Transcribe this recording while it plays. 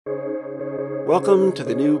Welcome to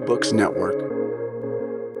the New Books Network.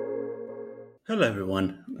 Hello,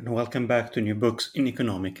 everyone, and welcome back to New Books in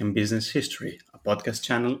Economic and Business History, a podcast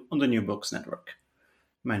channel on the New Books Network.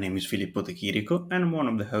 My name is Filippo De Chirico, and I'm one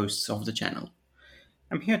of the hosts of the channel.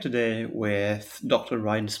 I'm here today with Dr.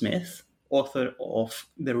 Ryan Smith, author of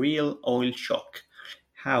The Real Oil Shock: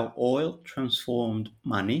 How Oil Transformed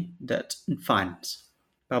Money, Debt, and Finance,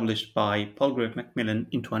 published by Palgrave MacMillan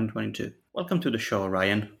in 2022. Welcome to the show,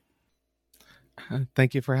 Ryan.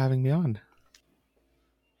 Thank you for having me on.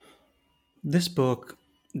 This book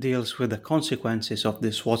deals with the consequences of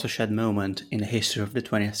this watershed moment in the history of the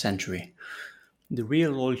 20th century. The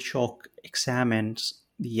Real Oil Shock examines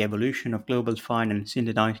the evolution of global finance in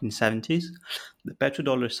the 1970s, the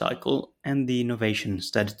petrodollar cycle, and the innovations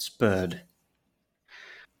that it spurred.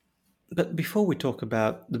 But before we talk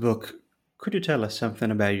about the book, could you tell us something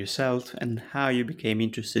about yourself and how you became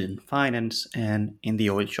interested in finance and in the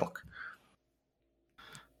oil shock?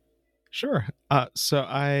 Sure. So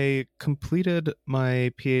I completed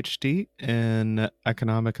my PhD in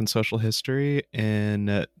economic and social history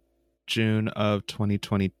in June of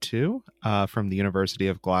 2022 from the University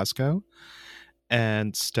of Glasgow,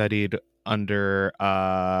 and studied under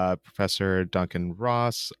Professor Duncan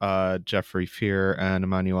Ross, Jeffrey Fear, and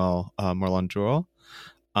Emmanuel Morland-Jourel.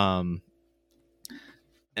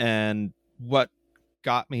 And what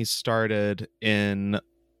got me started in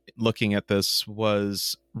looking at this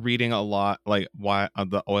was reading a lot, like why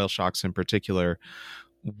the oil shocks in particular,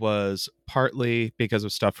 was partly because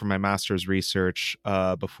of stuff from my master's research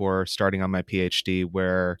before starting on my PhD,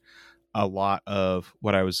 where a lot of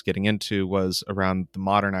what I was getting into was around the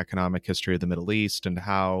modern economic history of the Middle East and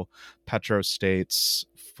how petrostates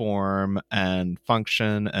form and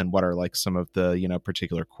function and what are like some of the,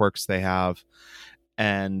 particular quirks they have.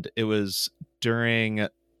 And it was during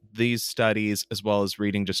these studies, as well as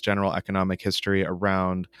reading just general economic history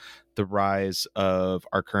around the rise of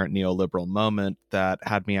our current neoliberal moment, that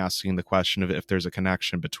had me asking the question of if there's a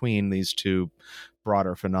connection between these two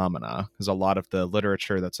broader phenomena. Because a lot of the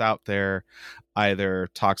literature that's out there either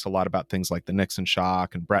talks a lot about things like the Nixon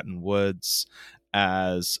shock and Bretton Woods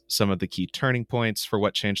as some of the key turning points for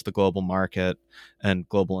what changed the global market and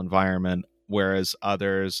global environment, whereas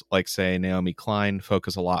others, like, say, Naomi Klein,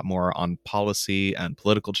 focus a lot more on policy and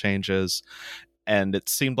political changes. And it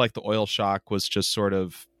seemed like the oil shock was just sort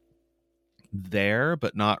of there,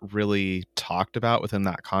 but not really talked about within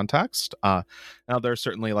that context. Now, there are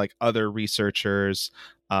certainly like other researchers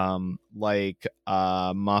like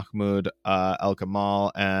Mahmoud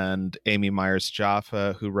El-Gamal and Amy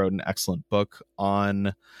Myers-Jaffa, who wrote an excellent book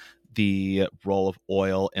on the role of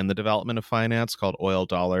oil in the development of finance called Oil,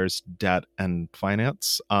 Dollars, Debt, and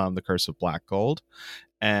Finance, The Curse of Black Gold.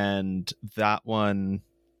 And that one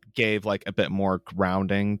gave like a bit more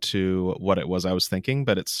grounding to what it was I was thinking,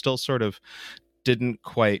 but it still sort of didn't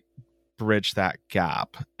quite bridge that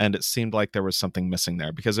gap. And it seemed like there was something missing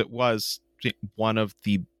there because it was one of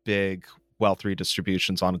the big wealth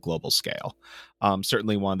redistributions on a global scale.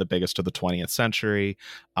 Certainly one of the biggest of the 20th century.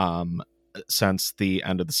 Since the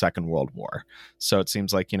end of the Second World War. So it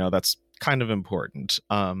seems like, that's kind of important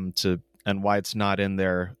and why it's not in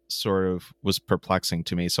there sort of was perplexing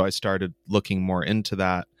to me. So I started looking more into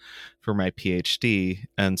that for my PhD,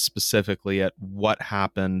 and specifically at what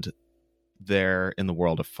happened there in the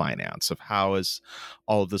world of finance, of how is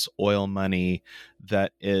all of this oil money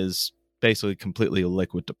that is basically completely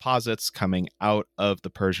liquid deposits coming out of the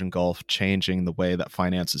Persian Gulf, changing the way that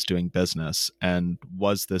finance is doing business. And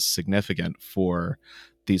was this significant for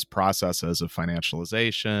these processes of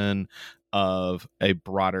financialization, of a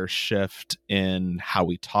broader shift in how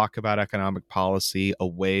we talk about economic policy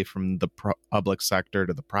away from the public sector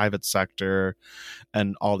to the private sector,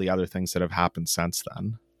 and all the other things that have happened since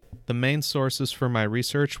then? The main sources for my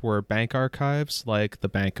research were bank archives like the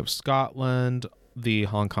Bank of Scotland, the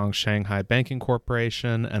Hong Kong Shanghai Banking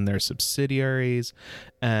Corporation and their subsidiaries,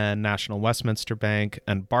 and National Westminster Bank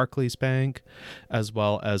and Barclays Bank, as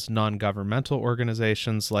well as non-governmental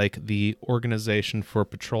organizations like the Organization for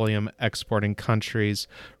Petroleum Exporting Countries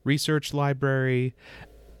Research Library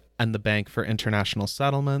and the Bank for International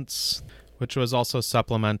Settlements, which was also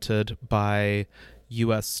supplemented by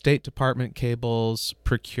U.S. State Department cables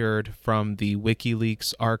procured from the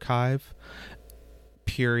WikiLeaks archive,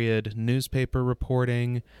 period newspaper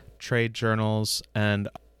reporting, trade journals, and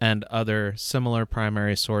other similar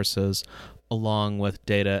primary sources, along with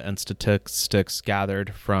data and statistics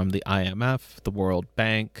gathered from the IMF, the World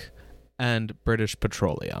Bank, and British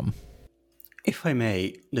Petroleum. If I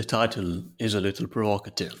may, the title is a little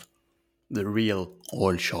provocative. The Real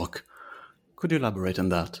Oil Shock. Could you elaborate on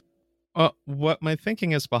that? What my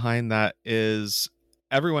thinking is behind that is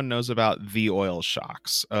everyone knows about the oil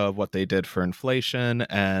shocks of what they did for inflation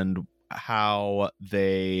and how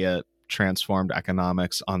they transformed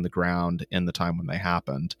economics on the ground in the time when they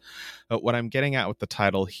happened. But what I'm getting at with the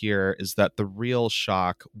title here is that the real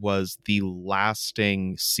shock was the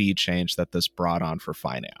lasting sea change that this brought on for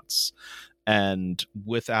finance. And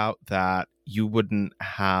without that, you wouldn't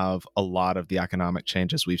have a lot of the economic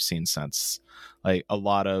changes we've seen since. Like a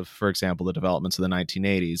lot of, for example, the developments of the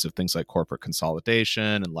 1980s of things like corporate consolidation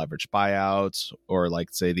and leveraged buyouts, or like,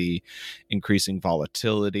 say, the increasing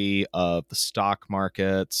volatility of the stock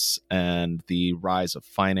markets and the rise of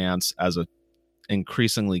finance as a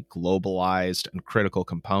increasingly globalized and critical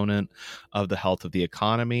component of the health of the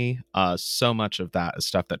economy. So much of that is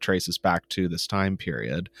stuff that traces back to this time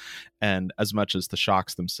period. And as much as the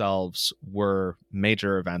shocks themselves were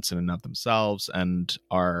major events in and of themselves and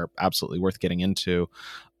are absolutely worth getting into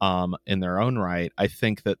in their own right, I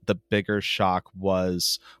think that the bigger shock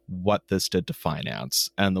was what this did to finance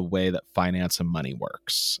and the way that finance and money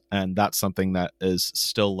works. And that's something that is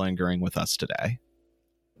still lingering with us today.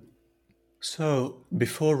 So,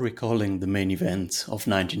 before recalling the main events of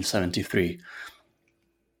 1973,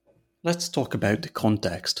 let's talk about the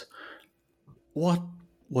context. What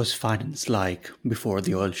was finance like before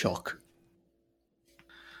the oil shock?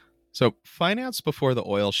 So, finance before the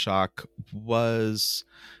oil shock was,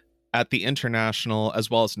 at the international as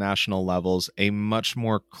well as national levels, a much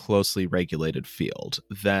more closely regulated field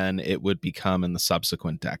than it would become in the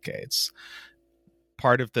subsequent decades.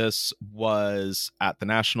 Part of this was at the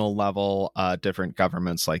national level. Different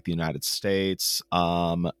governments like the United States,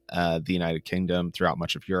 the United Kingdom, throughout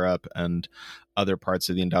much of Europe, and other parts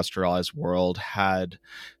of the industrialized world had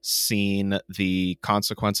seen the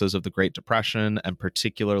consequences of the Great Depression, and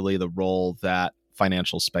particularly the role that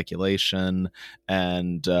financial speculation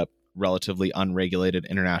and relatively unregulated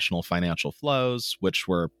international financial flows, which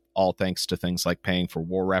were all thanks to things like paying for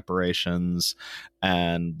war reparations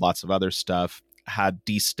and lots of other stuff, had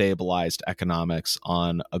destabilized economics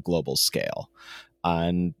on a global scale.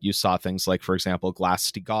 And you saw things like, for example,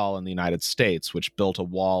 Glass-Steagall in the United States, which built a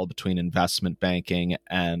wall between investment banking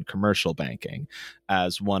and commercial banking,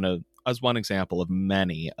 as one example of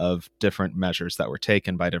many of different measures that were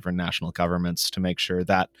taken by different national governments to make sure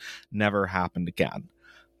that never happened again.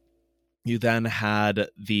 You then had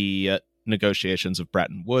the negotiations of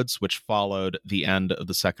Bretton Woods, which followed the end of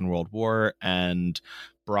the Second World War and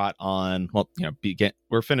brought on,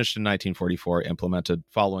 we're finished in 1944, implemented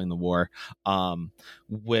following the war,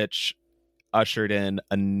 which ushered in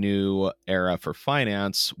a new era for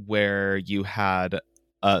finance where you had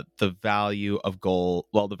the value of gold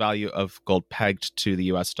pegged to the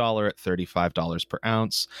US dollar at $35 per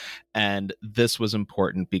ounce. And this was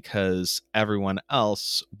important because everyone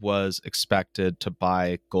else was expected to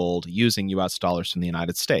buy gold using US dollars from the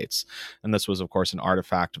United States. And this was, of course, an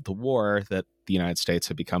artifact of the war that the United States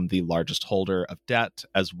had become the largest holder of debt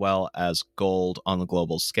as well as gold on the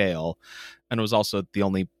global scale. And it was also the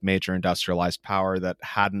only major industrialized power that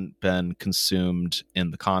hadn't been consumed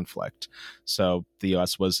in the conflict. So the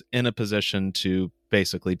US was in a position to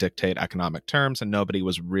basically dictate economic terms, and nobody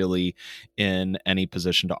was really in any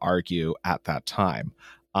position to argue at that time.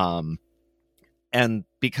 And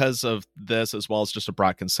because of this, as well as just a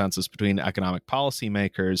broad consensus between economic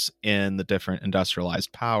policymakers in the different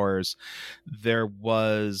industrialized powers, there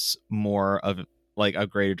was more of like a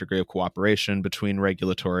greater degree of cooperation between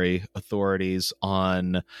regulatory authorities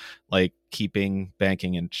on like keeping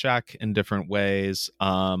banking in check in different ways,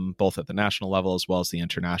 both at the national level as well as the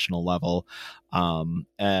international level.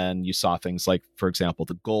 And you saw things like, for example,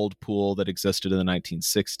 the gold pool that existed in the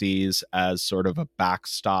 1960s as sort of a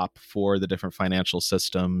backstop for the different financial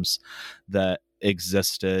systems that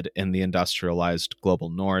existed in the industrialized global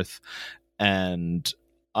north, and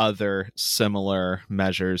other similar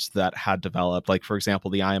measures that had developed. Like, for example,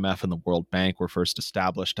 the IMF and the World Bank were first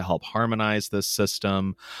established to help harmonize this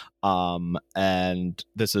system. And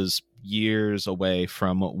this is years away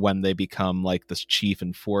from when they become like the chief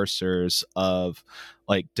enforcers of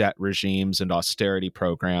like debt regimes and austerity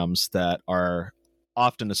programs that are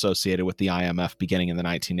often associated with the IMF beginning in the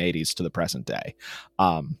 1980s to the present day.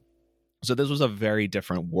 So this was a very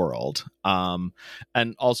different world.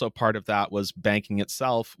 And also part of that was banking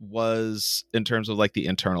itself was, in terms of like the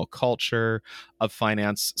internal culture of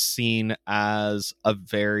finance, seen as a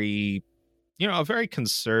very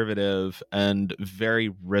conservative and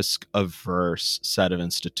very risk averse set of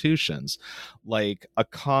institutions. Like a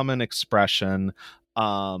common expression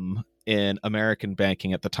in American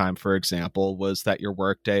banking at the time, for example, was that your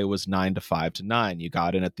workday was 9 to 5 to 9. You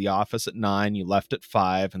got in at the office at 9, you left at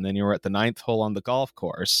 5, and then you were at the ninth hole on the golf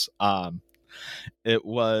course. It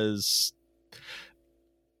was,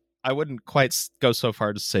 I wouldn't quite go so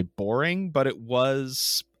far to say boring, but it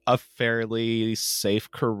was a fairly safe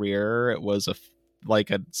career. It was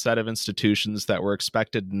like a set of institutions that were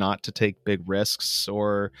expected not to take big risks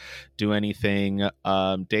or do anything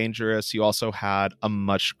dangerous. You also had a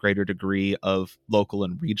much greater degree of local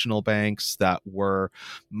and regional banks that were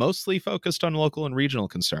mostly focused on local and regional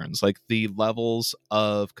concerns, like the levels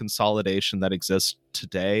of consolidation that exist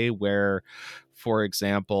today, where, for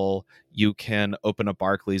example, you can open a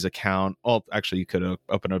Barclays account. Well, actually, you could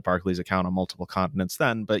open a Barclays account on multiple continents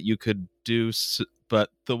then, but you could do. But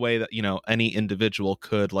the way that, any individual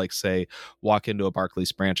could, like, say, walk into a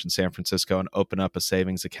Barclays branch in San Francisco and open up a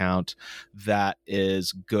savings account that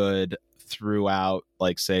is good throughout,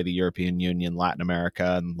 like, say, the European Union, Latin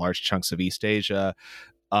America, and large chunks of East Asia,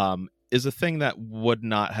 is a thing that would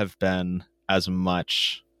not have been as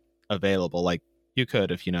much available. Like, you could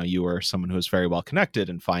if you were someone who was very well connected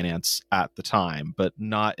in finance at the time, but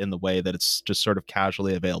not in the way that it's just sort of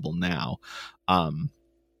casually available now.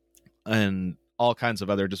 And all kinds of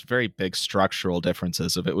other just very big structural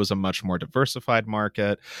differences. If it was a much more diversified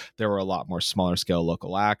market, there were a lot more smaller scale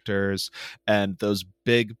local actors, and those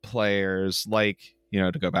big players, like,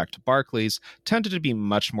 to go back to Barclays, tended to be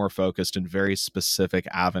much more focused in very specific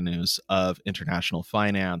avenues of international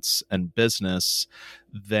finance and business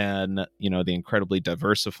than, the incredibly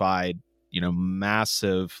diversified,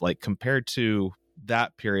 massive, like, compared to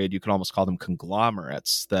that period, you could almost call them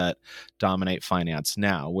conglomerates that dominate finance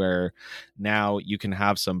now, where now you can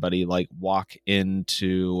have somebody like walk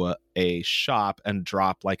into a shop and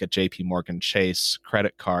drop like a JP Morgan Chase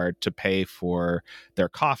credit card to pay for their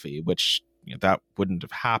coffee, which that wouldn't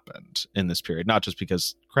have happened in this period, not just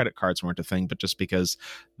because credit cards weren't a thing, but just because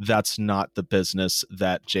that's not the business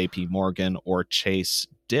that JP Morgan or Chase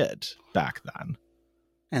did back then.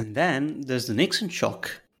 And then there's the Nixon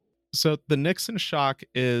shock. So the Nixon shock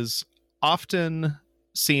is often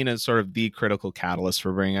seen as sort of the critical catalyst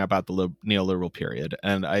for bringing about the neoliberal period.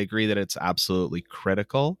 And I agree that it's absolutely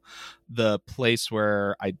critical. The place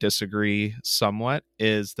where I disagree somewhat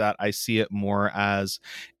is that I see it more as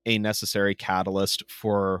a necessary catalyst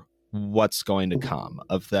for what's going to come,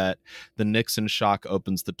 of that the Nixon shock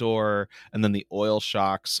opens the door, and then the oil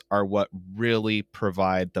shocks are what really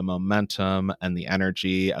provide the momentum and the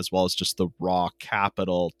energy, as well as just the raw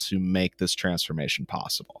capital to make this transformation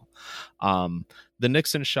possible. The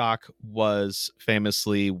Nixon shock was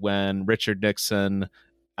famously when Richard Nixon,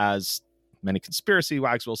 as many conspiracy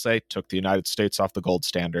wags will say, took the United States off the gold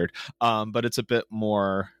standard. But it's a bit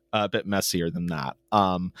messier than that.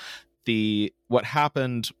 What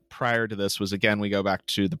happened prior to this was, again, we go back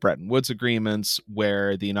to the Bretton Woods agreements,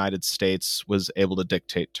 where the United States was able to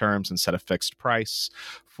dictate terms and set a fixed price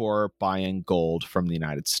for buying gold from the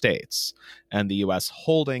United States. And the U.S.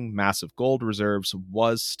 holding massive gold reserves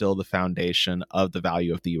was still the foundation of the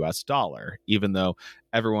value of the U.S. dollar, even though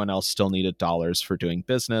everyone else still needed dollars for doing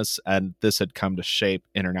business. And this had come to shape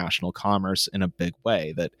international commerce in a big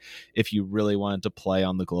way, that if you really wanted to play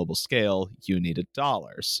on the global scale, you needed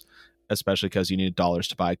dollars, especially because you needed dollars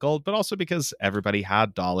to buy gold, but also because everybody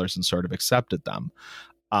had dollars and sort of accepted them.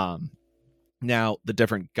 Now, the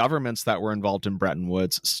different governments that were involved in Bretton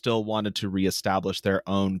Woods still wanted to reestablish their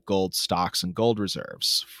own gold stocks and gold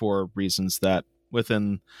reserves for reasons that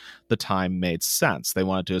within the time made sense. They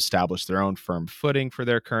wanted to establish their own firm footing for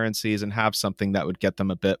their currencies and have something that would get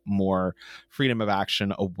them a bit more freedom of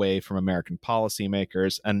action away from American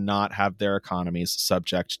policymakers and not have their economies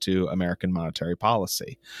subject to American monetary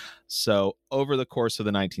policy. So over the course of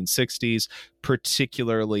the 1960s,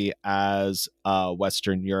 particularly as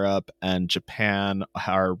Western Europe and Japan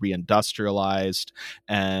are reindustrialized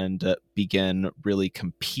and begin really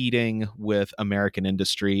competing with American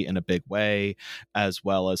industry in a big way, as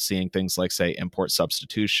well as seeing things like, say, import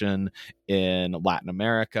substitution in Latin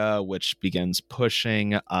America, which begins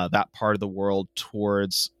pushing that part of the world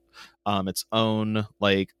towards its own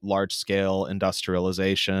like large scale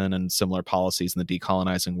industrialization and similar policies in the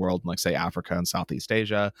decolonizing world, like, say, Africa and Southeast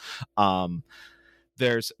Asia.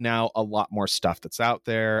 There's now a lot more stuff that's out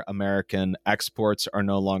there. American exports are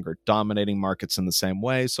no longer dominating markets in the same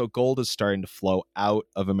way. So gold is starting to flow out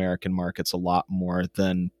of American markets a lot more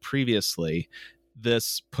than previously.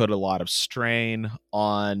 This put a lot of strain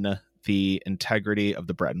on the integrity of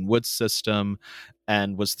the Bretton Woods system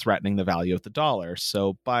and was threatening the value of the dollar.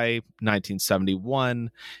 So by 1971,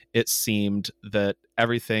 it seemed that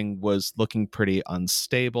everything was looking pretty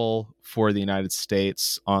unstable for the United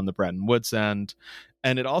States on the Bretton Woods end.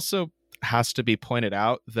 And it also has to be pointed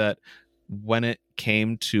out that when it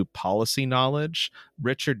came to policy knowledge,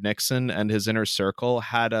 Richard Nixon and his inner circle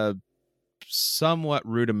had a somewhat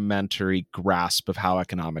rudimentary grasp of how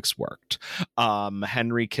economics worked.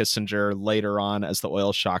 Henry Kissinger, later on, as the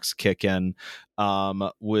oil shocks kick in,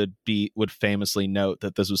 would famously note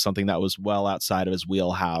that this was something that was well outside of his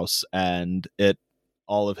wheelhouse, and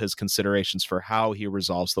all of his considerations for how he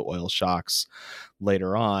resolves the oil shocks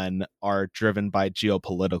later on are driven by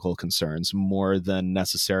geopolitical concerns more than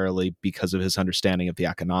necessarily because of his understanding of the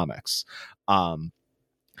economics. And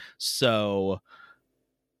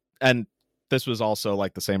this was also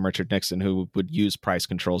like the same Richard Nixon who would use price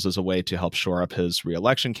controls as a way to help shore up his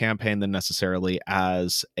reelection campaign than necessarily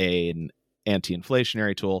as an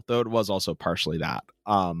anti-inflationary tool, though it was also partially that.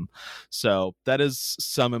 So that is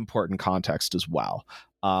some important context as well,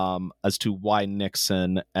 as to why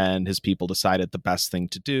Nixon and his people decided the best thing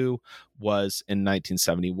to do was in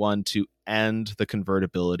 1971 to end the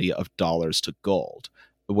convertibility of dollars to gold,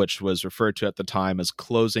 which was referred to at the time as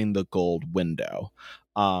closing the gold window.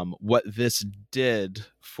 What this did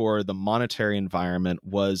for the monetary environment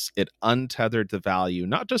was it untethered the value,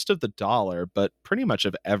 not just of the dollar, but pretty much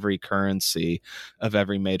of every currency of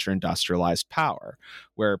every major industrialized power,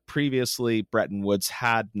 where previously Bretton Woods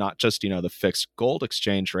had not just, the fixed gold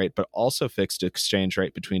exchange rate, but also fixed exchange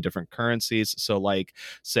rate between different currencies. So like,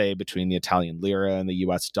 say, between the Italian lira and the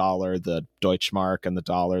US dollar, the Deutschmark and the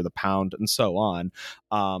dollar, the pound, and so on.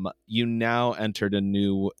 You now entered a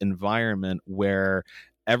new environment where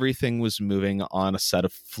everything was moving on a set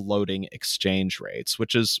of floating exchange rates,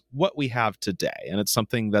 which is what we have today. And it's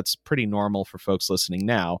something that's pretty normal for folks listening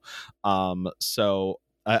now. So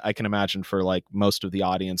I can imagine for like most of the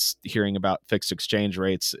audience, hearing about fixed exchange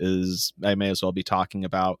rates is, I may as well be talking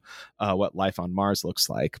about what life on Mars looks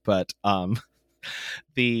like. But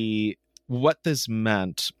what this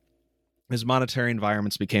meant is monetary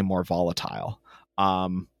environments became more volatile.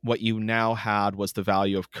 What you now had was the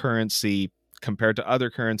value of currency compared to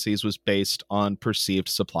other currencies was based on perceived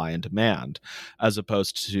supply and demand, as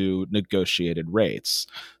opposed to negotiated rates.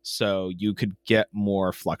 So you could get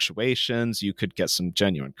more fluctuations, you could get some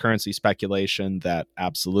genuine currency speculation that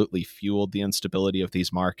absolutely fueled the instability of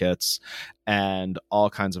these markets, and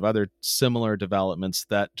all kinds of other similar developments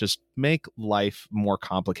that just make life more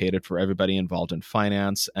complicated for everybody involved in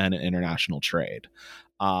finance and international trade.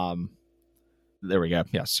 There we go.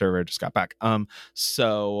 Yeah, server just got back.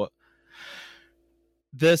 So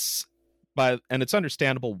this, and it's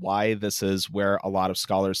understandable why this is where a lot of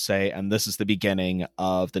scholars say, and this is the beginning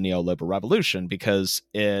of the neoliberal revolution, because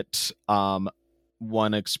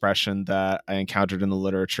one expression that I encountered in the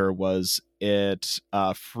literature was it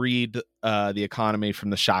freed the economy from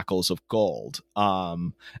the shackles of gold.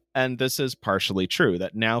 And this is partially true,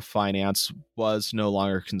 that now finance was no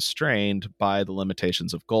longer constrained by the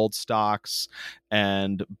limitations of gold stocks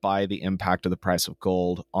and by the impact of the price of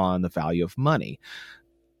gold on the value of money.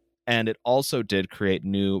 And it also did create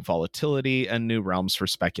new volatility and new realms for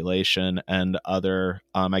speculation and other,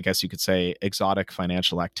 I guess you could say, exotic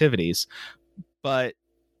financial activities. But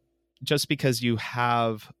just because you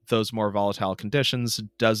have those more volatile conditions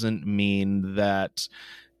doesn't mean that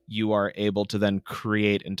you are able to then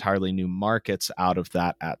create entirely new markets out of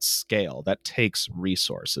that at scale. That takes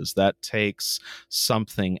resources. That takes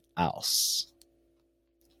something else.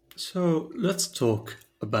 So let's talk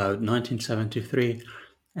about 1973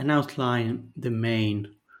 and outline the main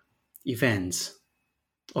events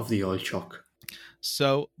of the oil shock.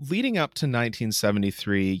 So leading up to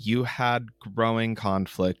 1973, you had growing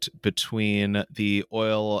conflict between the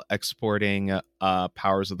oil exporting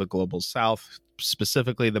powers of the global south,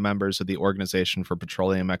 specifically the members of the Organization for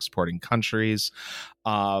Petroleum Exporting Countries,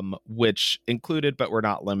 which included but were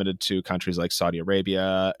not limited to countries like Saudi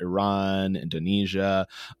Arabia, Iran, Indonesia,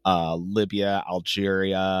 Libya,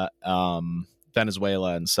 Algeria,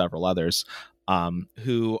 Venezuela, and several others,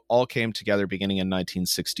 who all came together beginning in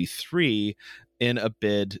 1963 in a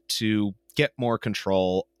bid to get more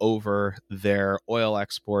control over their oil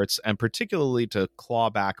exports, and particularly to claw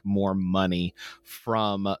back more money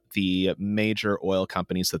from the major oil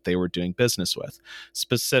companies that they were doing business with.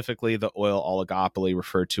 Specifically, the oil oligopoly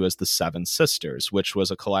referred to as the Seven Sisters, which was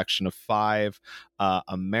a collection of five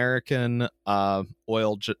American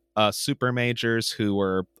oil super majors who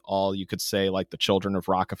were all, you could say, like the children of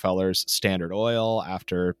Rockefeller's Standard Oil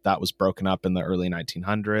after that was broken up in the early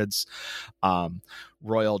 1900s,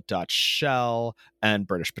 Royal Dutch Shell, and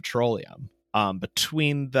British Petroleum.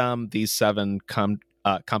 Between them, these seven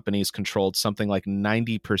companies controlled something like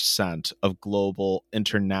 90% of global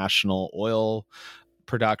international oil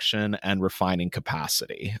production and refining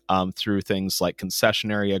capacity through things like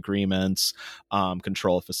concessionary agreements,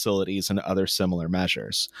 control of facilities, and other similar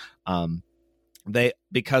measures.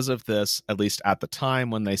 Because of this, at least at the time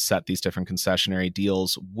when they set these different concessionary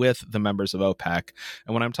deals with the members of OPEC,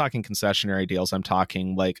 and when I'm talking concessionary deals, I'm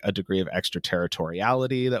talking like a degree of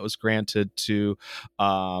extraterritoriality that was granted to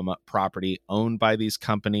property owned by these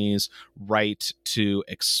companies, right to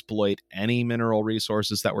exploit any mineral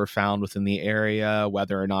resources that were found within the area,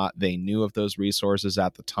 whether or not they knew of those resources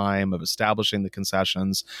at the time of establishing the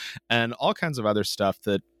concessions, and all kinds of other stuff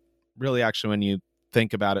that really, actually, when you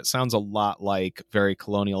think about it, sounds a lot like very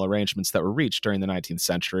colonial arrangements that were reached during the 19th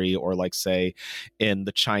century, or like, say, in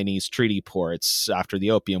the Chinese treaty ports after the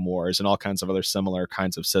Opium Wars and all kinds of other similar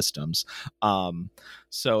kinds of systems.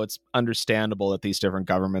 So it's understandable that these different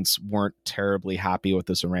governments weren't terribly happy with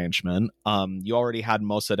this arrangement. You already had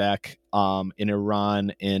Mossadegh in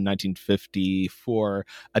Iran in 1954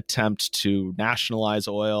 attempt to nationalize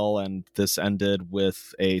oil, and this ended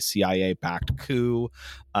with a CIA-backed coup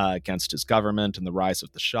against his government and the rise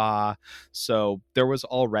of the Shah. So there was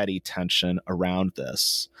already tension around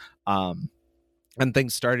this. And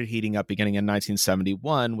things started heating up beginning in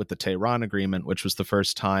 1971 with the Tehran Agreement, which was the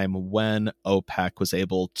first time when OPEC was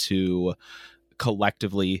able to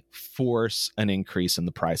collectively force an increase in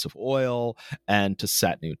the price of oil and to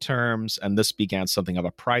set new terms. And this began something of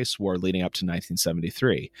a price war leading up to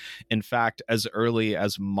 1973. In fact, as early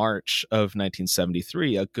as March of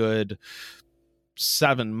 1973, a good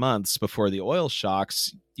 7 months before the oil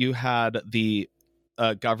shocks, you had the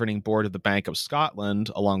governing board of the Bank of Scotland,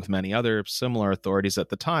 along with many other similar authorities at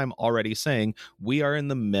the time, already saying we are in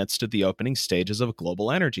the midst of the opening stages of a global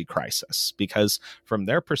energy crisis, because from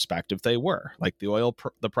their perspective, they were. Like,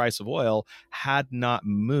 the price of oil had not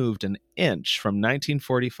moved an inch from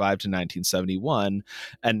 1945 to 1971,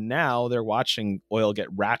 and now they're watching oil get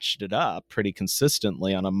ratcheted up pretty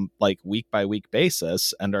consistently on a week by week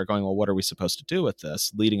basis, and are going, well, what are we supposed to do with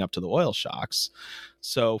this, leading up to the oil shocks?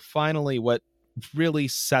 So finally, what really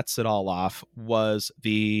sets it all off was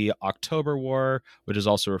the October War, which is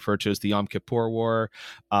also referred to as the Yom Kippur War,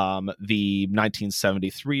 the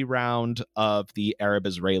 1973 round of the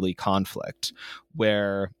Arab-Israeli conflict,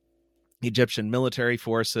 where Egyptian military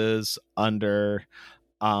forces under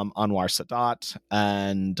Anwar Sadat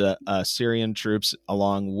and Syrian troops,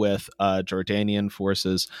 along with Jordanian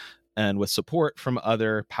forces, and with support from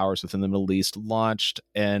other powers within the Middle East, launched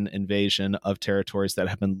an invasion of territories that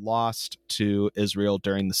had been lost to Israel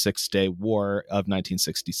during the Six-Day War of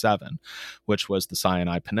 1967, which was the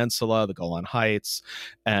Sinai Peninsula, the Golan Heights,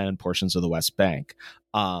 and portions of the West Bank.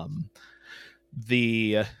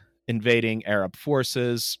 The invading Arab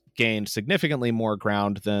forces gained significantly more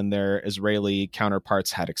ground than their Israeli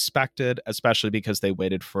counterparts had expected, especially because they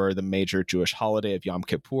waited for the major Jewish holiday of Yom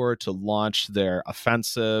Kippur to launch their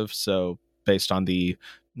offensive. So, based on the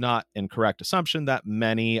not incorrect assumption that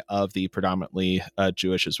many of the predominantly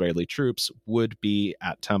Jewish Israeli troops would be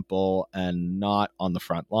at Temple and not on the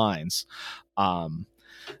front lines.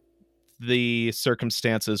 The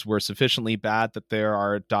circumstances were sufficiently bad that there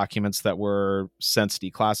are documents that were since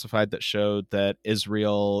declassified that showed that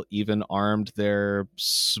Israel even armed their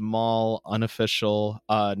small unofficial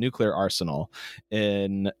nuclear arsenal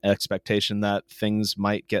in expectation that things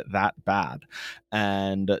might get that bad,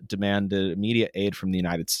 and demanded immediate aid from the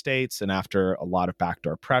United States. And after a lot of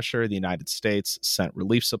backdoor pressure, the United States sent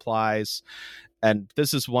relief supplies. And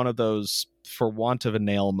this is one of those, for want of a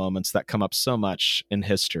nail, moments that come up so much in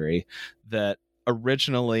history, that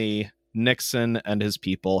originally Nixon and his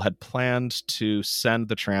people had planned to send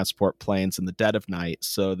the transport planes in the dead of night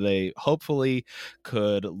so they hopefully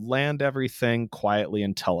could land everything quietly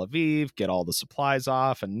in Tel Aviv, get all the supplies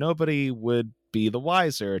off, and nobody would be the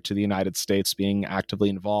wiser to the United States being actively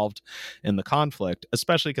involved in the conflict,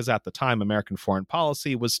 especially because at the time American foreign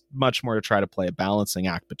policy was much more to try to play a balancing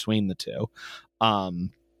act between the two.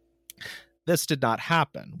 This did not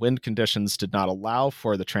happen. Wind conditions did not allow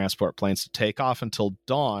for the transport planes to take off until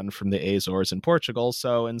dawn from the Azores in Portugal,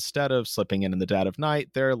 so instead of slipping in the dead of night,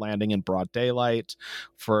 they're landing in broad daylight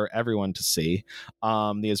for everyone to see.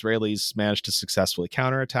 The Israelis managed to successfully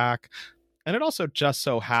counterattack. And it also just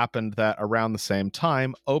so happened that around the same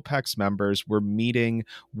time, OPEC's members were meeting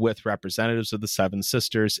with representatives of the Seven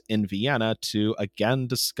Sisters in Vienna to again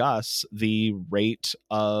discuss the rate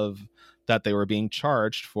of that they were being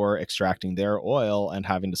charged for extracting their oil and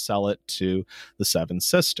having to sell it to the Seven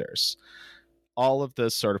Sisters. All of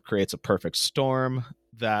this sort of creates a perfect storm.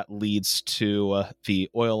 that leads to the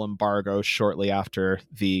oil embargo shortly after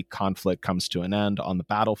the conflict comes to an end on the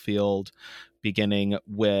battlefield, beginning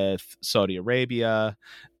with Saudi Arabia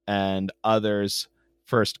and others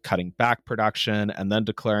first cutting back production and then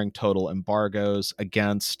declaring total embargoes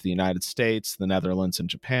against the United States, the Netherlands, and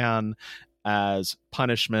Japan as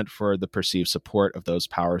punishment for the perceived support of those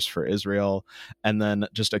powers for Israel, and then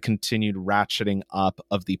just a continued ratcheting up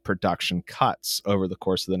of the production cuts over the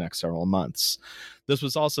course of the next several months. This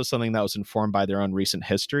was also something that was informed by their own recent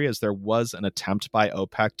history, as there was an attempt by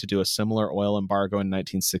OPEC to do a similar oil embargo in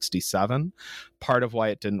 1967. Part of why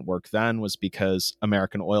it didn't work then was because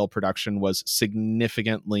American oil production was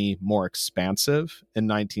significantly more expansive in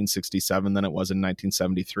 1967 than it was in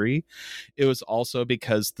 1973. It was also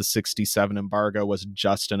because the 67 embargo was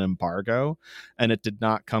just an embargo, and it did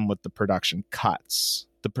not come with the production cuts.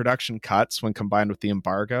 The production cuts, when combined with the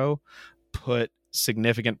embargo, put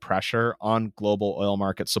significant pressure on global oil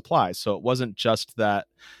market supply. So it wasn't just that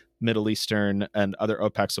Middle Eastern and other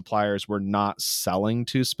OPEC suppliers were not selling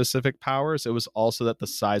to specific powers. It was also that the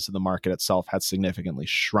size of the market itself had significantly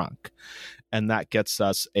shrunk. And that gets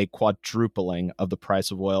us a quadrupling of the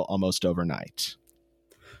price of oil almost overnight.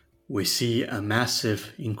 We see a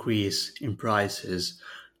massive increase in prices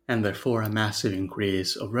and therefore a massive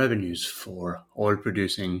increase of revenues for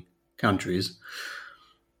oil-producing countries.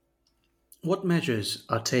 What measures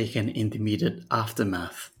are taken in the immediate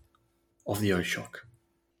aftermath of the oil shock?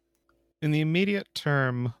 In the immediate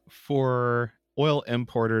term, for oil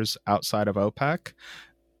importers outside of OPEC,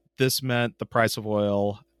 this meant the price of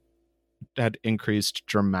oil had increased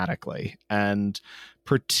dramatically, and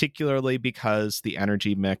particularly because the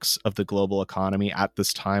energy mix of the global economy at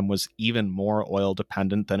this time was even more oil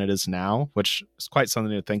dependent than it is now, which is quite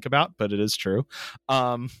something to think about, but it is true.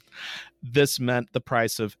 This meant the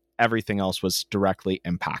price of everything else was directly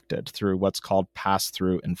impacted through what's called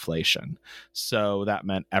pass-through inflation. So that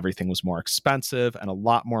meant everything was more expensive and a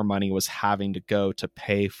lot more money was having to go to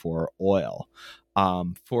pay for oil.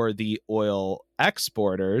 For the oil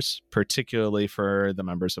exporters, particularly for the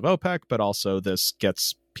members of OPEC, but also this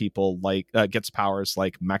gets powers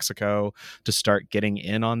like Mexico to start getting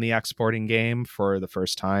in on the exporting game for the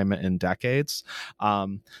first time in decades.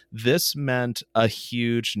 This meant a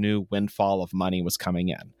huge new windfall of money was coming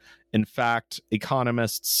in. In fact,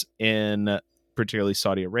 economists in particularly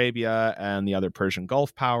Saudi Arabia and the other Persian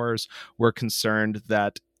Gulf powers were concerned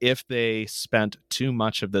that if they spent too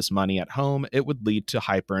much of this money at home, it would lead to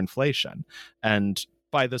hyperinflation. And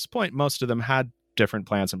by this point, most of them had different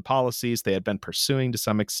plans and policies they had been pursuing to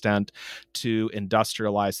some extent to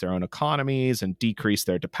industrialize their own economies and decrease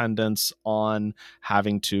their dependence on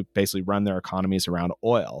having to basically run their economies around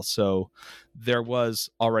oil. So there was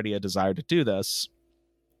already a desire to do this.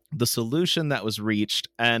 The solution that was reached,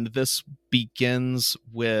 and this begins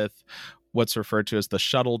with what's referred to as the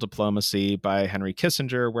shuttle diplomacy by Henry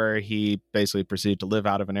Kissinger, where he basically proceeded to live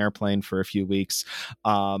out of an airplane for a few weeks,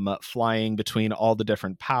 flying between all the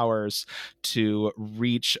different powers to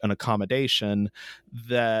reach an accommodation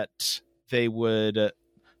that they would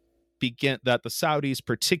that the Saudis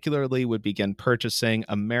particularly would begin purchasing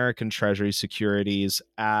American Treasury securities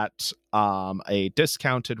at a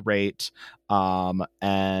discounted rate,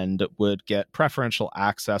 and would get preferential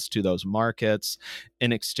access to those markets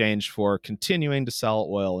in exchange for continuing to sell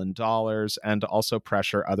oil in dollars and to also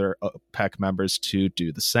pressure other OPEC members to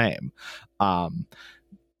do the same.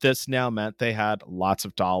 This now meant they had lots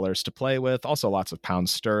of dollars to play with, also lots of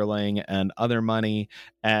pounds sterling and other money,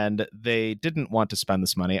 and they didn't want to spend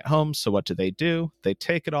this money at home. So what do? They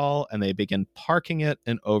take it all and they begin parking it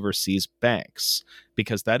in overseas banks,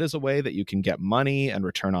 because that is a way that you can get money and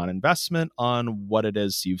return on investment on what it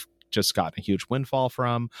is you've just gotten a huge windfall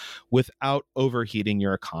from without overheating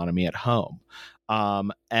your economy at home.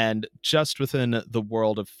 And just within the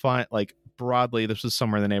world of broadly, this was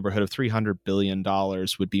somewhere in the neighborhood of $300 billion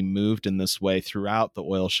would be moved in this way throughout the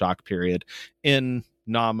oil shock period in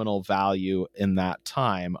nominal value in that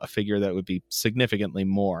time, a figure that would be significantly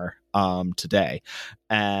more today.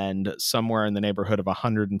 And somewhere in the neighborhood of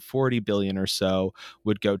 140 billion or so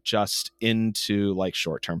would go just into like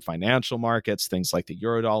short-term financial markets, things like the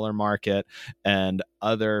Eurodollar market and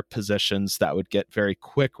other positions that would get very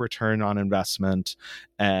quick return on investment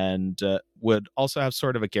and would also have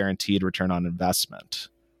sort of a guaranteed return on investment.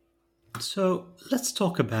 So let's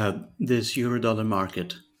talk about this Eurodollar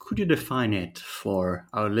market. Could you define it for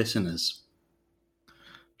our listeners?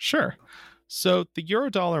 Sure. So the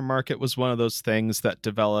Eurodollar market was one of those things that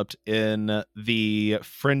developed in the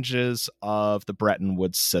fringes of the Bretton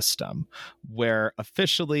Woods system, where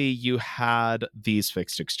officially you had these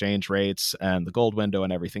fixed exchange rates and the gold window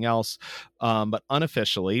and everything else. But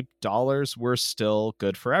unofficially, dollars were still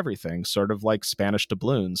good for everything, sort of like Spanish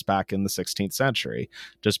doubloons back in the 16th century.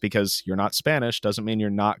 Just because you're not Spanish doesn't mean you're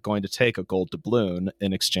not going to take a gold doubloon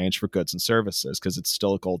in exchange for goods and services, because it's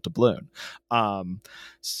still a gold doubloon.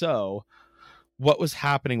 So what was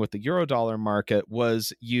happening with the Eurodollar market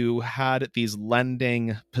was you had these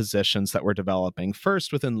lending positions that were developing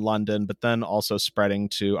first within London, but then also spreading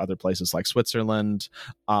to other places like Switzerland,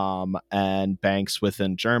 and banks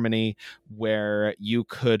within Germany, where you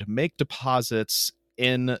could make deposits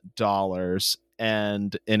in dollars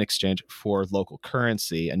and in exchange for local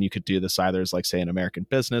currency. And you could do this either as, like, say, an American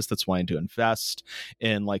business that's wanting to invest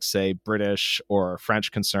in, like, say, British or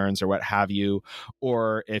French concerns or what have you,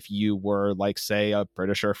 or if you were, like, say, a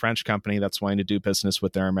British or a French company that's wanting to do business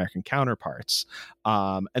with their American counterparts.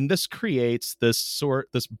 And this creates this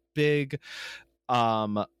big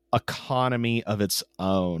economy of its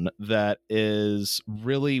own that is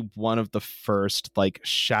really one of the first, like,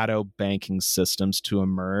 shadow banking systems to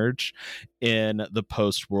emerge in the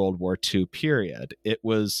post-World War II period. It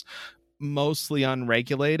was mostly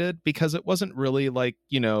unregulated because it wasn't really like,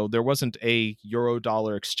 there wasn't a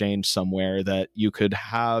Eurodollar exchange somewhere that you could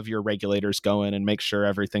have your regulators go in and make sure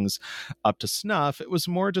everything's up to snuff. It was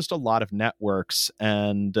more just a lot of networks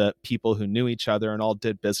and people who knew each other and all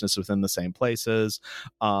did business within the same places.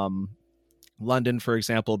 London, for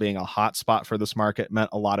example, being a hot spot for this market,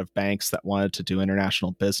 meant a lot of banks that wanted to do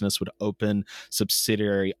international business would open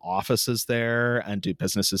subsidiary offices there and do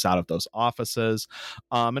businesses out of those offices.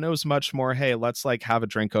 And it was much more, hey, let's, like, have a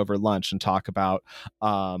drink over lunch and talk about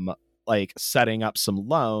like setting up some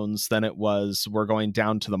loans than it was we're going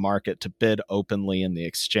down to the market to bid openly in the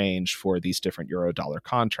exchange for these different Eurodollar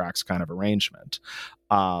contracts kind of arrangement.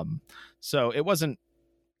 So it wasn't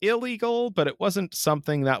illegal, but it wasn't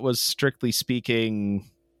something that was, strictly speaking,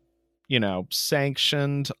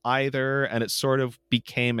 sanctioned either. And it sort of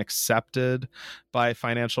became accepted by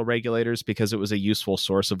financial regulators because it was a useful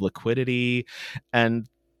source of liquidity, and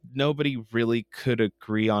nobody really could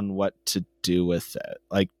agree on what to do with it.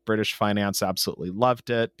 Like, British finance absolutely loved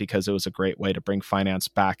it because it was a great way to bring finance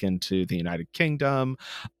back into the United Kingdom.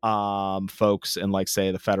 Folks in, like, say,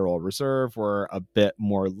 the Federal Reserve were a bit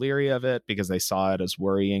more leery of it because they saw it as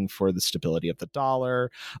worrying for the stability of the dollar.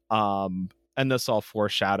 And this all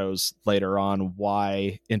foreshadows later on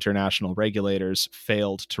why international regulators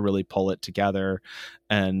failed to really pull it together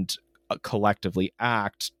and collectively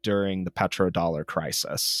act during the petrodollar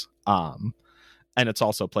crisis. And it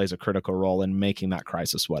also plays a critical role in making that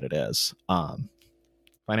crisis what it is,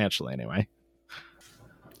 financially anyway.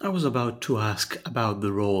 I was about to ask about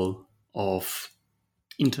the role of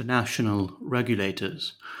international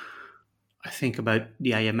regulators. I think about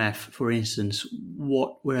the IMF, for instance.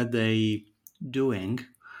 What were they doing?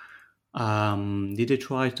 Did they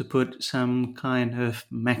try to put some kind of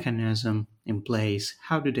mechanism in place?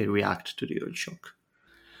 How did they react to the oil shock?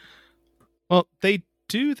 Well, they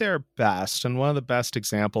do their best, and one of the best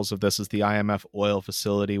examples of this is the IMF oil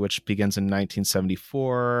facility, which begins in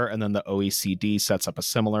 1974, and then the OECD sets up a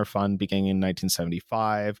similar fund beginning in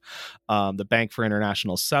 1975. The Bank for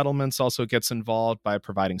International Settlements also gets involved by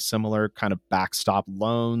providing similar kind of backstop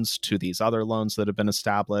loans to these other loans that have been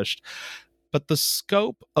established. But the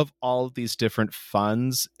scope of all of these different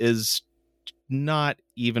funds is not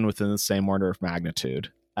even within the same order of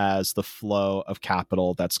magnitude as the flow of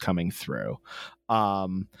capital that's coming through.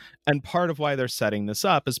 And part of why they're setting this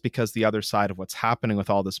up is because the other side of what's happening with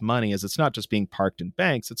all this money is it's not just being parked in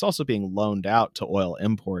banks, it's also being loaned out to oil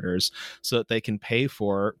importers so that they can pay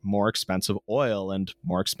for more expensive oil and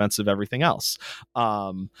more expensive everything else.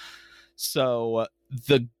 So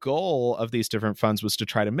the goal of these different funds was to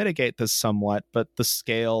try to mitigate this somewhat, but the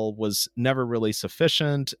scale was never really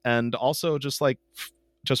sufficient. And also, just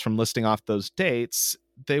from listing off those dates,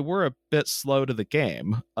 they were a bit slow to the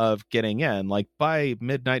game of getting in. Like, by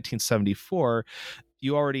mid 1974,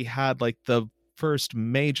 you already had, like, the first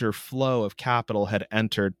major flow of capital had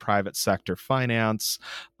entered private sector finance,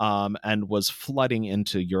 and was flooding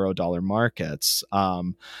into Eurodollar markets.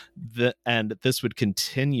 And this would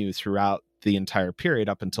continue throughout the entire period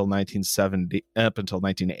up until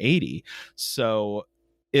 1980. So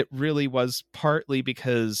it really was partly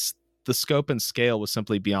because the scope and scale was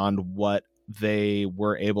simply beyond what they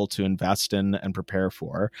were able to invest in and prepare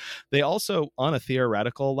for. They also, on a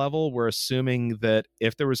theoretical level, were assuming that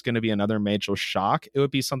if there was going to be another major shock, it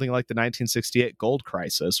would be something like the 1968 gold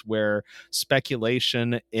crisis, where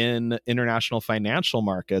speculation in international financial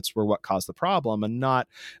markets were what caused the problem, and not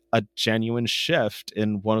a genuine shift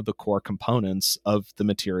in one of the core components of the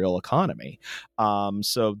material economy.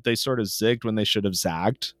 So they sort of zigged when they should have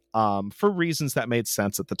zagged, for reasons that made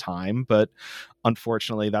sense at the time, but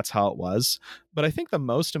unfortunately, that's how it was. But I think the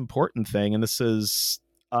most important thing, and this is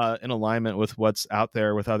in alignment with what's out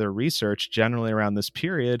there with other research generally around this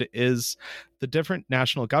period, is the different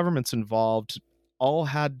national governments involved all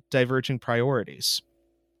had diverging priorities.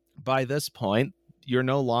 By this point, you're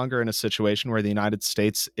no longer in a situation where the United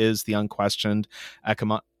States is the unquestioned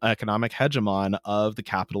economic hegemon of the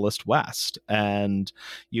capitalist West. And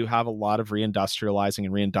you have a lot of reindustrializing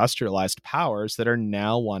and reindustrialized powers that are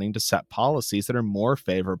now wanting to set policies that are more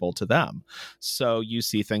favorable to them. So you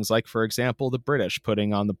see things like, for example, the British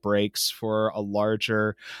putting on the brakes for a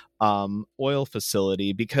larger oil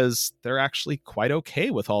facility because they're actually quite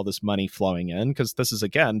okay with all this money flowing in, because this is,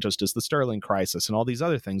 again, just as the Sterling crisis and all these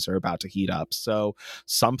other things are about to heat up. So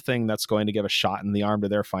something that's going to give a shot in the arm to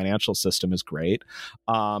their financial system is great.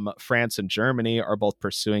 France and Germany are both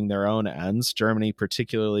pursuing their own ends. Germany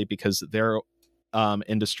particularly because their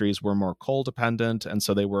industries were more coal dependent, and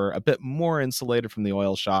so they were a bit more insulated from the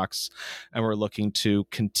oil shocks, and were looking to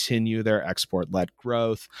continue their export-led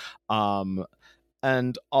growth.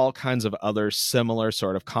 And all kinds of other similar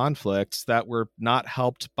sort of conflicts that were not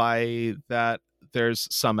helped by that. There's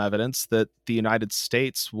some evidence that the United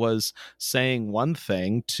States was saying one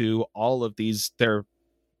thing to all of these, their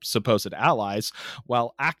supposed allies,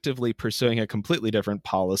 while actively pursuing a completely different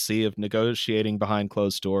policy of negotiating behind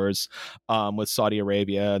closed doors with Saudi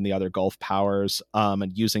Arabia and the other Gulf powers,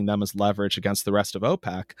 and using them as leverage against the rest of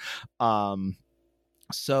OPEC.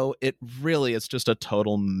 So it really is just a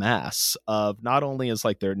total mess of, not only is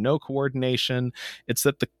like there no coordination, it's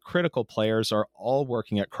that the critical players are all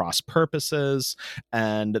working at cross purposes,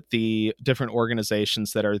 and the different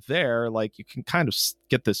organizations that are there, like you can kind of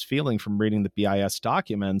get this feeling from reading the BIS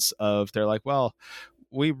documents of, they're like, well,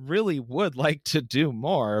 we really would like to do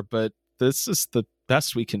more, but this is the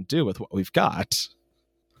best we can do with what we've got.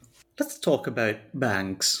 Let's talk about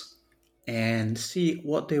banks and see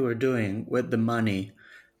what they were doing with the money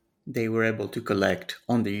they were able to collect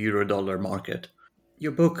on the euro-dollar market.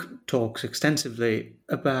 Your book talks extensively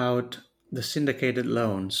about the syndicated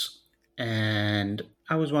loans, and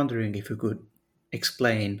I was wondering if you could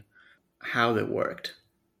explain how they worked.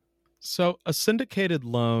 So a syndicated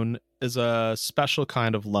loan is a special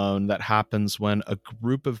kind of loan that happens when a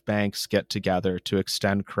group of banks get together to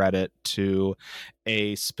extend credit to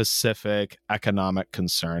a specific economic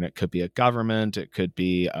concern. It could be a government, it could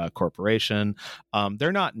be a corporation.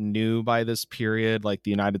 They're not new by this period. Like the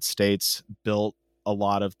United States built a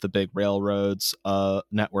lot of the big railroads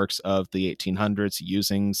networks of the 1800s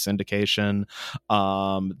using syndication.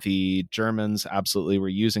 The Germans absolutely were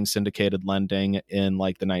using syndicated lending in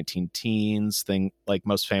like the 19-teens, thing like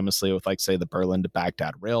most famously with, like, say, the Berlin to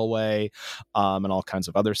Baghdad Railway, and all kinds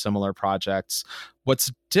of other similar projects.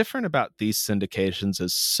 What's different about these syndications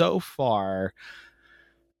is, so far,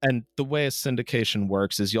 and the way a syndication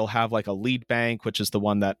works is you'll have like a lead bank, which is the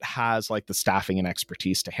one that has like the staffing and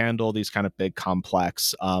expertise to handle these kind of big,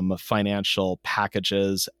 complex financial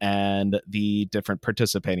packages, and the different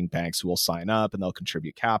participating banks who will sign up and they'll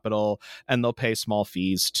contribute capital and they'll pay small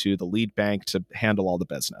fees to the lead bank to handle all the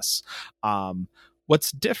business.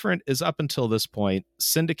 What's different is, up until this point,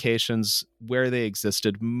 syndications, where they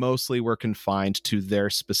existed, mostly were confined to their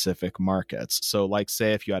specific markets. So, like,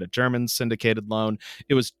 say, if you had a German syndicated loan,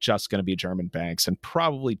 it was just going to be German banks and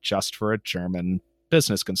probably just for a German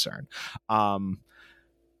business concern.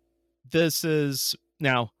 This is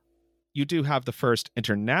now, you do have the first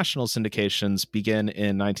international syndications begin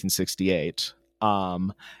in 1968.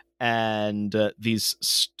 And these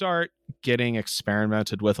start getting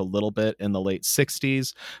experimented with a little bit in the late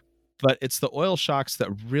 60s. But it's the oil shocks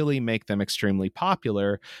that really make them extremely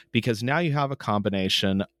popular, because now you have a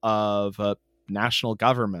combination of national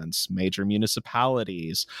governments, major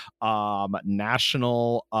municipalities,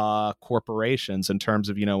 national corporations, in terms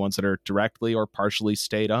of, ones that are directly or partially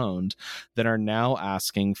state-owned, that are now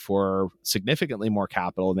asking for significantly more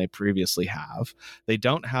capital than they previously have. They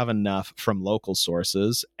don't have enough from local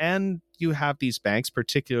sources, and you have these banks,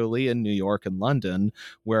 particularly in New York and London,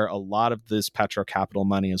 where a lot of this petrocapital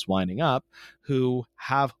money is winding up, who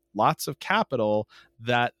have lots of capital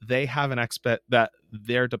that they have that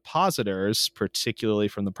their depositors, particularly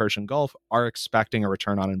from the Persian Gulf, are expecting a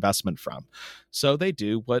return on investment from. So they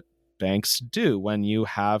do what banks do when you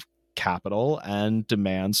have capital and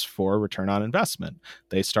demands for return on investment.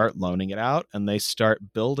 They start loaning it out and they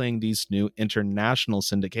start building these new international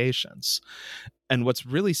syndications. And what's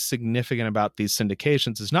really significant about these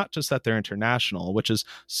syndications is not just that they're international, which is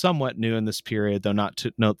somewhat new in this period, though not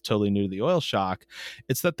totally new to the oil shock.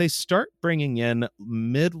 It's that they start bringing in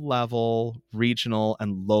mid-level, regional,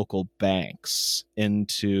 and local banks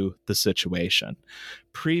into the situation.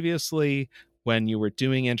 Previously, when you were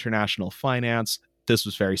doing international finance, this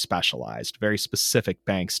was very specialized. Very specific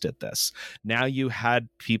banks did this. Now you had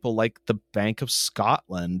people like the Bank of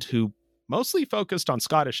Scotland, who mostly focused on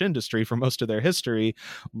Scottish industry for most of their history,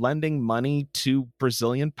 lending money to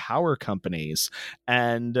Brazilian power companies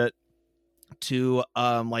and to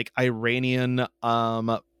like Iranian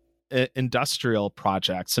industrial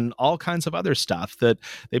projects and all kinds of other stuff that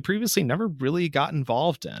they previously never really got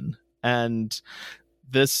involved in. And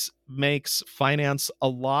this makes finance a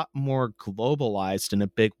lot more globalized in a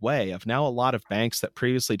big way. Of now, a lot of banks that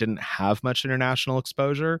previously didn't have much international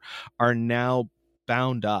exposure are now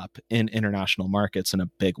bound up in international markets in a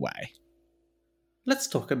big way. Let's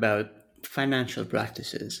talk about financial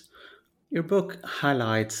practices. Your book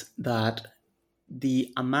highlights that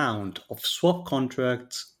the amount of swap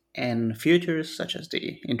contracts and futures, such as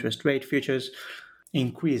the interest rate futures,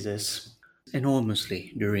 increases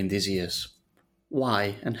enormously during these years.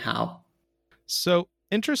 Why and how? So,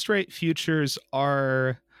 interest rate futures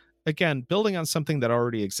are, again, building on something that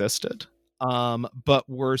already existed. But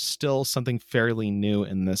were still something fairly new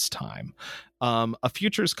in this time. A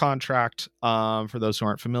futures contract, for those who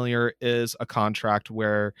aren't familiar, is a contract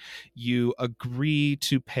where you agree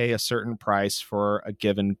to pay a certain price for a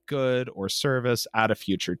given good or service at a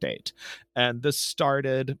future date. And this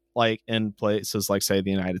started like in places like, say,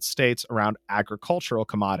 the United States around agricultural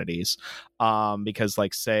commodities. Because,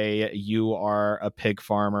 like, say you are a pig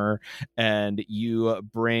farmer and you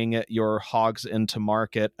bring your hogs into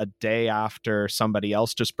market a day after somebody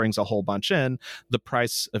else just brings a whole bunch in, the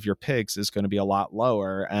price of your pigs is going to be a lot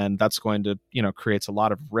lower, and that's going to, creates a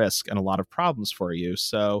lot of risk and a lot of problems for you.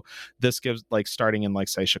 So this gives, like, starting in, like,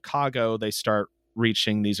 say, Chicago, they start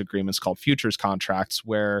reaching these agreements called futures contracts,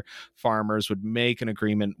 where farmers would make an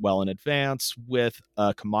agreement well in advance with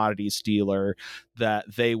a commodities dealer that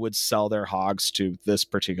they would sell their hogs to this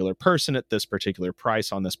particular person at this particular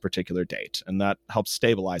price on this particular date. And that helps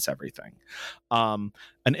stabilize everything.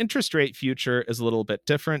 An interest rate future is a little bit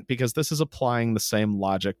different because this is applying the same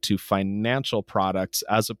logic to financial products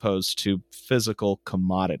as opposed to physical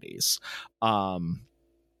commodities.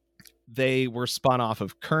 They were spun off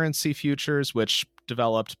of currency futures, which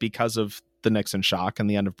developed because of the Nixon shock and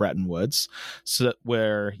the end of Bretton Woods, so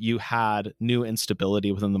where you had new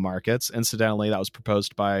instability within the markets. Incidentally, that was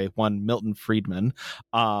proposed by one Milton Friedman.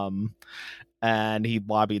 And he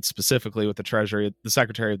lobbied specifically with the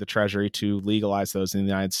Secretary of the Treasury, to legalize those in the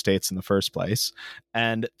United States in the first place.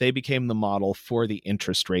 And they became the model for the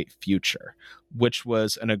interest rate future, which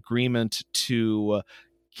was an agreement to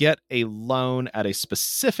get a loan at a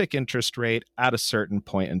specific interest rate at a certain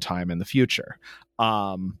point in time in the future.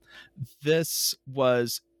 This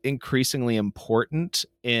was increasingly important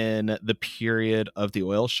in the period of the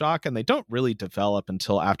oil shock, and they don't really develop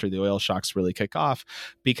until after the oil shocks really kick off,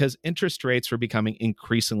 because interest rates were becoming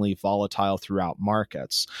increasingly volatile throughout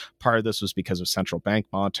markets. Part of this was because of central bank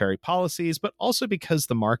monetary policies, but also because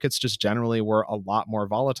the markets just generally were a lot more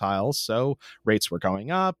volatile. So rates were going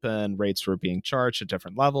up and rates were being charged at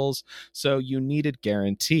different levels. So you needed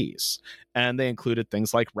guarantees. And they included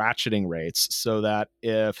things like ratcheting rates, so that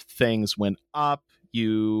if things went up,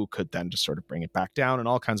 you could then just sort of bring it back down, and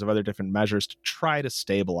all kinds of other different measures to try to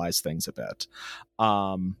stabilize things a bit.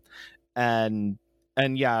 And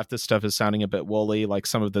yeah, if this stuff is sounding a bit woolly, like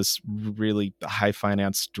some of this really high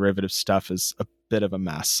finance derivative stuff is a bit of a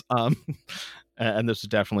mess. And this is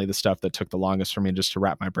definitely the stuff that took the longest for me just to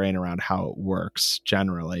wrap my brain around how it works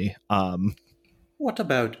generally. What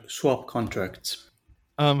about swap contracts?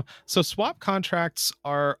 So swap contracts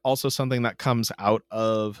are also something that comes out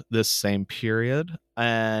of this same period,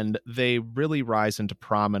 and they really rise into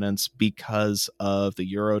prominence because of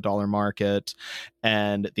the Eurodollar market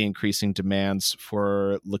and the increasing demands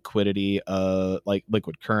for liquidity, like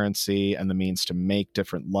liquid currency, and the means to make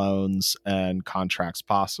different loans and contracts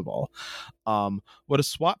possible. What a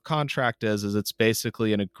swap contract is it's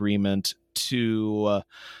basically an agreement to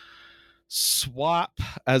swap,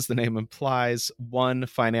 as the name implies, one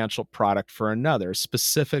financial product for another.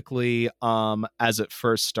 Specifically, as it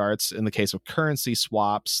first starts, in the case of currency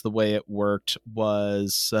swaps, the way it worked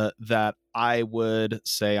was that I would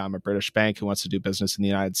say I'm a British bank who wants to do business in the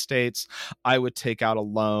United States. I would take out a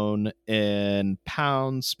loan in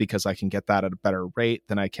pounds because I can get that at a better rate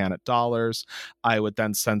than I can at dollars. I would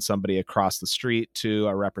then send somebody across the street to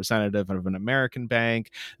a representative of an American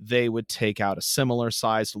bank. They would take out a similar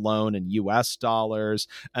sized loan in US dollars,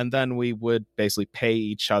 and then we would basically pay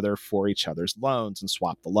each other for each other's loans and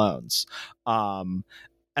swap the loans. And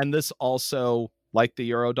this also, like the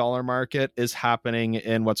Eurodollar market, is happening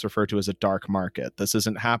in what's referred to as a dark market. This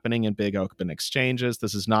isn't happening in big open exchanges.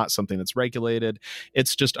 This is not something that's regulated.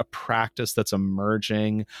 It's just a practice that's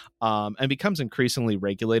emerging and becomes increasingly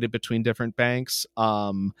regulated between different banks.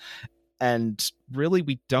 And really,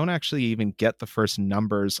 we don't actually even get the first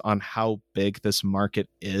numbers on how big this market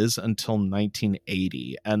is until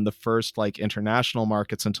 1980, and the first international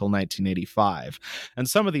markets until 1985. And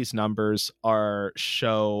some of these numbers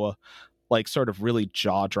show sort of really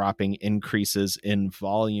jaw-dropping increases in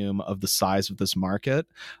volume of the size of this market,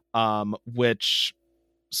 which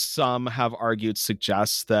some have argued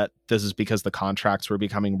suggests that this is because the contracts were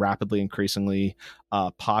becoming rapidly increasingly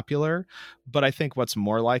popular. But I think what's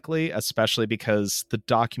more likely, especially because the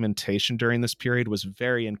documentation during this period was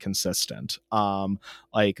very inconsistent.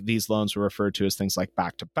 These loans were referred to as things like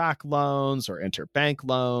back-to-back loans or interbank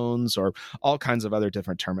loans or all kinds of other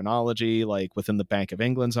different terminology. Like within the Bank of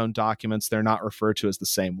England's own documents, they're not referred to as the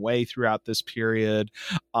same way throughout this period.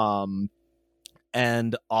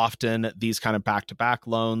 And often these kind of back-to-back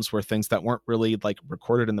loans were things that weren't really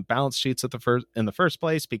recorded in the balance sheets in the first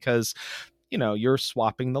place because, you're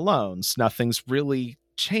swapping the loans. Nothing's really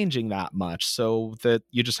changing that much, so that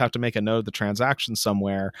you just have to make a note of the transaction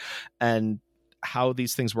somewhere. And how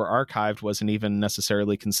these things were archived wasn't even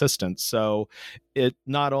necessarily consistent. So it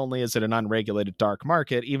not only is it an unregulated dark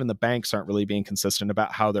market, even the banks aren't really being consistent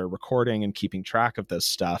about how they're recording and keeping track of this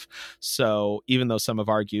stuff. So even though some have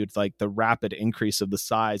argued the rapid increase of the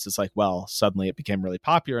size is suddenly it became really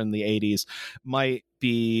popular in the 80s, might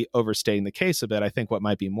be overstating the case a bit. I think what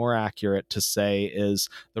might be more accurate to say is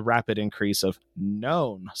the rapid increase of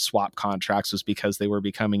known swap contracts was because they were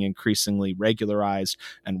becoming increasingly regularized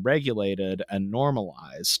and regulated and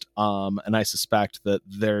normalized. And I suspect that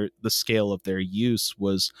the scale of their use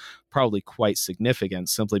was probably quite significant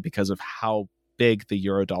simply because of how big the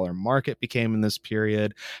Eurodollar market became in this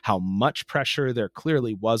period, how much pressure there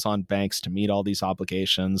clearly was on banks to meet all these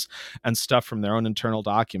obligations, and stuff from their own internal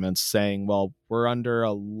documents saying, well, we're under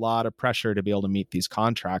a lot of pressure to be able to meet these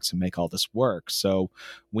contracts and make all this work, so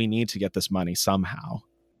we need to get this money somehow.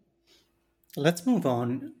 Let's move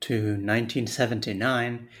on to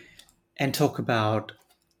 1979 and talk about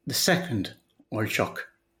the second oil shock.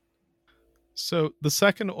 So the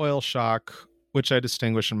second oil shock, which I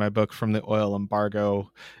distinguish in my book from the oil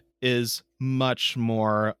embargo, is much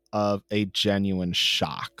more of a genuine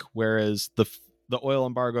shock, whereas the oil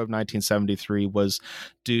embargo of 1973 was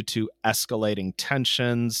due to escalating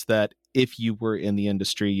tensions that if you were in the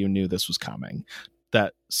industry, you knew this was coming.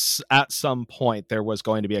 That at some point there was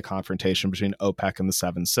going to be a confrontation between OPEC and the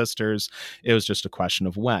Seven Sisters. It was just a question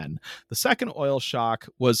of when. The second oil shock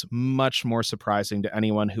was much more surprising to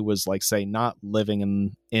anyone who was, say, not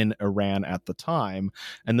living in Iran at the time.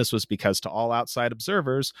 And this was because to all outside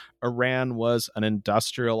observers, Iran was an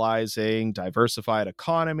industrializing, diversified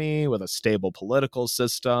economy with a stable political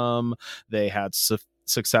system. They had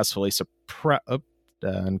successfully suppressed...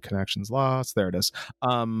 and connections lost. There it is.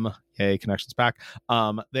 Yay, connections back.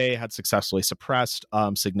 They had successfully suppressed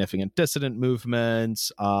significant dissident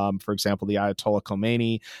movements. For example, the Ayatollah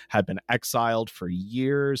Khomeini had been exiled for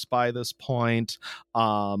years by this point.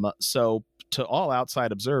 So to all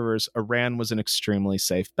outside observers, Iran was an extremely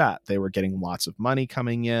safe bet. They were getting lots of money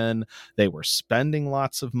coming in. They were spending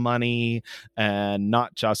lots of money, and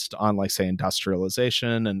not just on, say,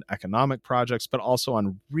 industrialization and economic projects, but also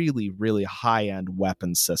on really, really high-end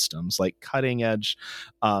weapon systems, like cutting-edge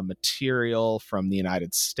material from the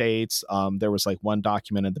United States. There was one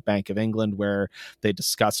document in the Bank of England where they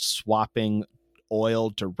discussed swapping oil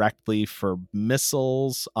directly for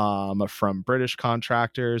missiles from British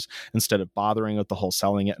contractors instead of bothering with the whole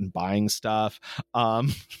selling it and buying stuff.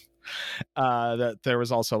 That there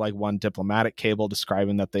was also one diplomatic cable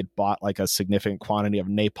describing that they'd bought a significant quantity of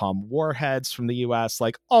napalm warheads from the US,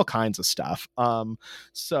 all kinds of stuff.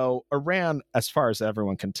 So Iran, as far as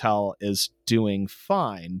everyone can tell, is doing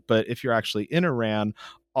fine. But if you're actually in Iran,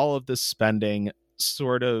 all of this spending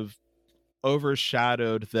sort of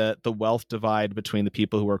overshadowed the wealth divide between the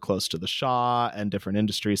people who were close to the Shah and different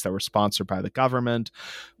industries that were sponsored by the government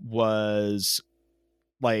was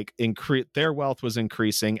like their wealth was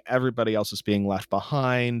increasing, everybody else was being left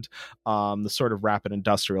behind. The sort of rapid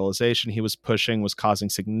industrialization he was pushing was causing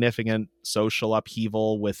significant social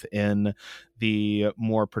upheaval within the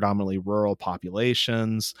more predominantly rural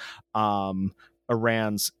populations.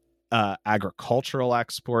 Iran's agricultural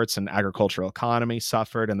exports and agricultural economy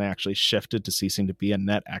suffered, and they actually shifted to ceasing to be a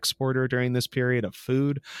net exporter during this period of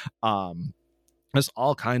food. There's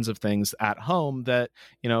all kinds of things at home that,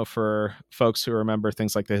 for folks who remember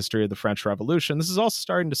things like the history of the French Revolution, this is all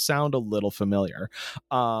starting to sound a little familiar.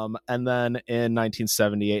 And then in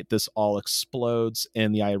 1978, this all explodes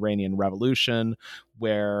in the Iranian Revolution,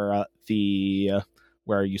 where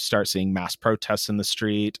where you start seeing mass protests in the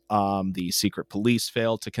street. The secret police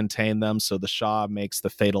fail to contain them, so the Shah makes the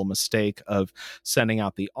fatal mistake of sending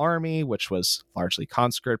out the army, which was largely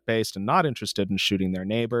conscript-based and not interested in shooting their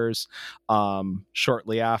neighbors.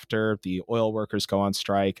 Shortly after, the oil workers go on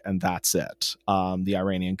strike, and that's it. The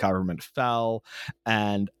Iranian government fell,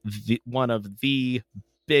 and one of the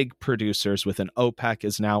big producers within OPEC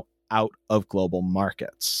is now out of global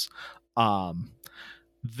markets.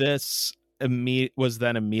 This was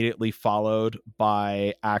then immediately followed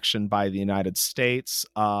by action by the United States,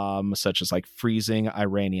 such as like freezing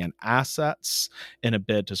Iranian assets in a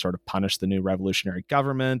bid to sort of punish the new revolutionary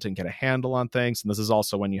government and get a handle on things. And this is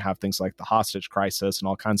also when you have things like the hostage crisis and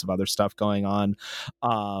all kinds of other stuff going on.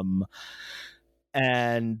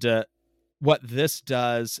 What this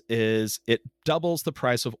does is it doubles the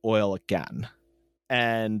price of oil again.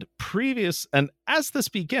 And as this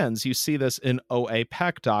begins, you see this in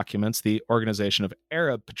OAPEC documents, the Organization of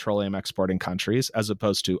Arab Petroleum Exporting Countries, as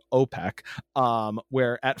opposed to OPEC,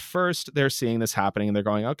 where at first they're seeing this happening and they're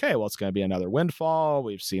going, okay, well, it's going to be another windfall.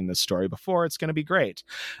 We've seen this story before. It's going to be great.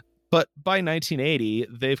 But by 1980,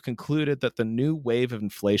 they've concluded that the new wave of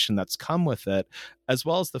inflation that's come with it, as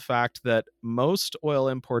well as the fact that most oil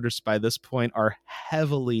importers by this point are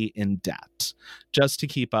heavily in debt just to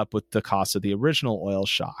keep up with the cost of the original oil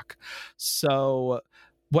shock. So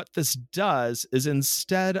what this does is,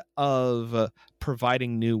 instead of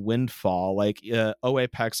providing new windfall, like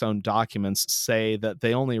OAPEC's own documents say that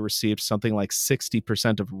they only received something like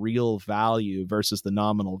 60% of real value versus the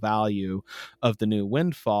nominal value of the new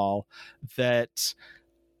windfall, that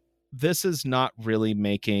this is not really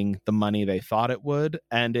making the money they thought it would,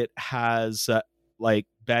 and it has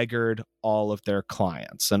beggared all of their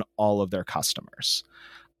clients and all of their customers.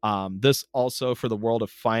 This also, for the world of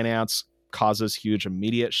finance, causes huge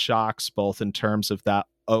immediate shocks, both in terms of that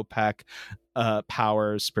OPEC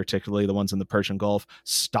powers, particularly the ones in the Persian Gulf,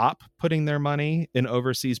 stop putting their money in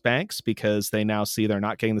overseas banks because they now see they're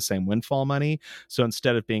not getting the same windfall money. So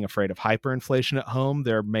instead of being afraid of hyperinflation at home,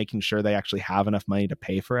 they're making sure they actually have enough money to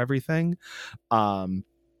pay for everything.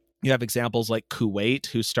 You have examples like Kuwait,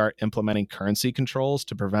 who start implementing currency controls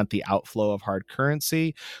to prevent the outflow of hard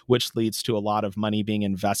currency, which leads to a lot of money being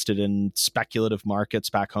invested in speculative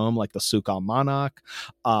markets back home, like the Souk al-Manak.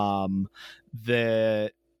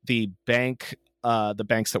 The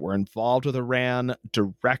banks that were involved with Iran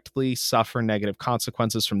directly suffer negative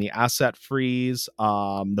consequences from the asset freeze.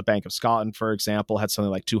 The Bank of Scotland, for example, had something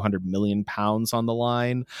like £200 million on the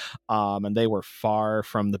line, and they were far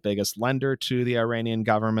from the biggest lender to the Iranian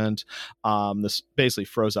government. This basically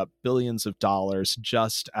froze up billions of dollars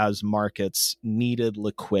just as markets needed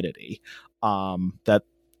liquidity that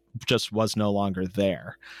just was no longer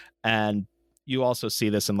there. And you also see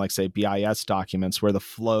this in, like, say, BIS documents, where the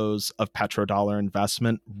flows of petrodollar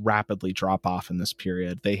investment rapidly drop off in this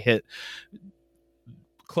period. They hit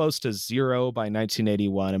close to zero by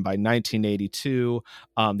 1981, and by 1982,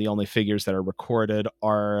 the only figures that are recorded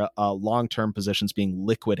are long-term positions being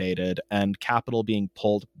liquidated and capital being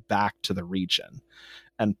pulled back to the region.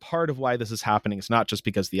 And part of why this is happening is not just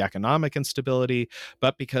because of the economic instability,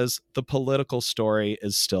 but because the political story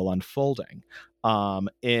is still unfolding.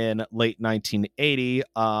 In late 1980,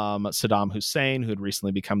 Saddam Hussein, who had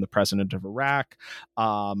recently become the president of Iraq,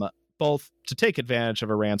 both to take advantage of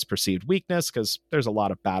Iran's perceived weakness, because there's a lot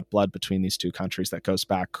of bad blood between these two countries that goes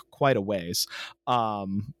back quite a ways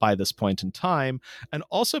by this point in time, and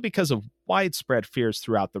also because of widespread fears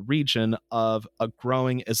throughout the region of a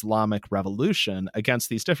growing Islamic revolution against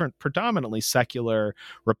these different predominantly secular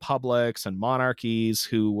republics and monarchies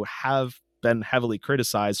who have been heavily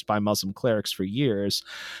criticized by Muslim clerics for years.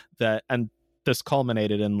 And this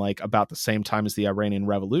culminated in, like, about the same time as the Iranian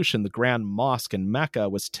Revolution. The Grand Mosque in Mecca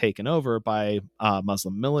was taken over by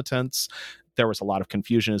Muslim militants. There was a lot of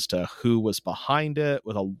confusion as to who was behind it,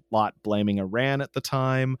 with a lot blaming Iran at the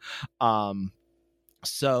time.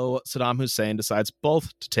 So Saddam Hussein decides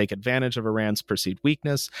both to take advantage of Iran's perceived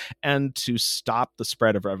weakness and to stop the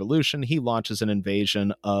spread of revolution. He launches an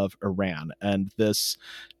invasion of Iran, and this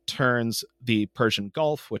turns the Persian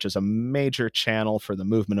Gulf, which is a major channel for the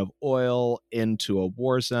movement of oil, into a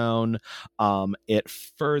war zone. It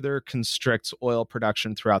further constricts oil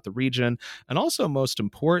production throughout the region. And also, most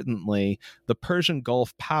importantly, the Persian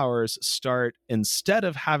Gulf powers start, instead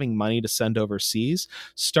of having money to send overseas,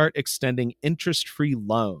 start extending interest-free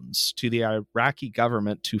loans to the Iraqi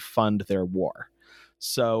government to fund their war.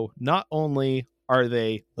 So not only are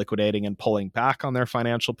they liquidating and pulling back on their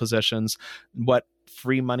financial positions, what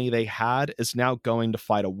free money they had is now going to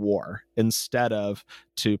fight a war instead of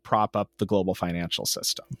to prop up the global financial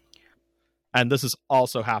system. And this is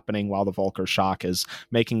also happening while the Volcker shock is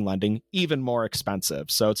making lending even more expensive.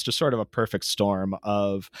 So it's just sort of a perfect storm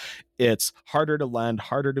of it's harder to lend,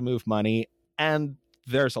 harder to move money, and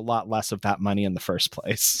there's a lot less of that money in the first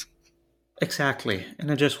place. Exactly. And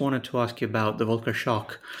I just wanted to ask you about the Volcker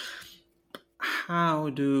shock. How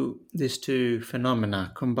do these two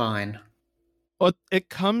phenomena combine? Well, it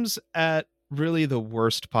comes at really the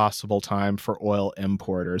worst possible time for oil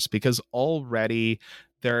importers because already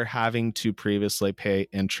they're having to previously pay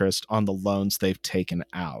interest on the loans they've taken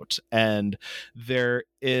out. And there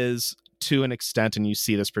is, to an extent, and you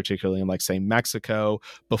see this particularly in, like, say, Mexico,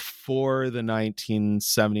 before the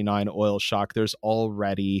 1979 oil shock, there's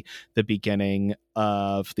already the beginning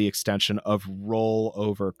of the extension of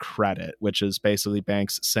rollover credit, which is basically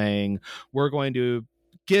banks saying, we're going to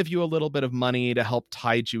give you a little bit of money to help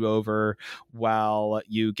tide you over while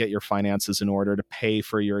you get your finances in order to pay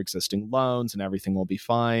for your existing loans, and everything will be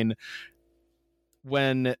fine.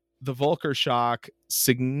 When the Volcker shock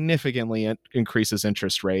significantly increases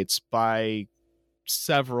interest rates by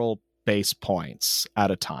several base points at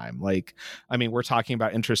a time. Like, I mean, we're talking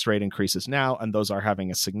about interest rate increases now, and those are having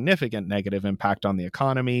a significant negative impact on the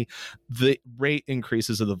economy. The rate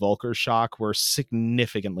increases of the Volcker shock were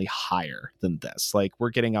significantly higher than this. Like, we're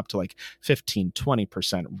getting up to like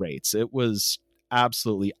 15-20% rates. It was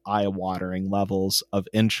absolutely eye-watering levels of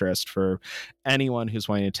interest for anyone who's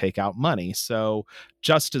wanting to take out money. So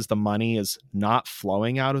just as the money is not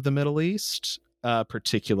flowing out of the Middle East,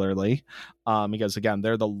 particularly because, again,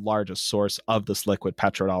 they're the largest source of this liquid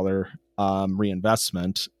petrodollar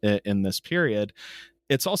reinvestment in this period,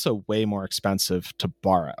 it's also way more expensive to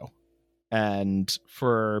borrow. And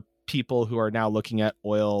for people who are now looking at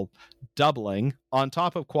oil doubling on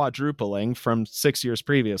top of quadrupling from 6 years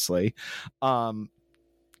previously,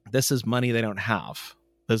 this is money they don't have.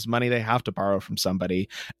 This is money they have to borrow from somebody.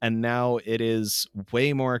 And now it is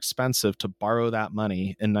way more expensive to borrow that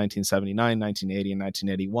money in 1979, 1980, and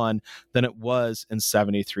 1981 than it was in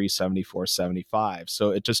 73, 74, 75.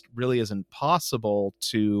 So it just really isn't possible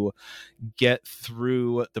to get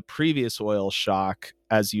through the previous oil shock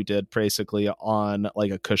as you did basically on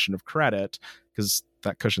like a cushion of credit, because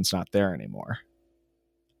that cushion's not there anymore.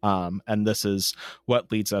 And this is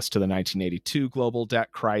what leads us to the 1982 global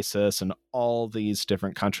debt crisis and all these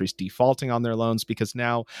different countries defaulting on their loans because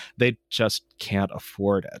now they just can't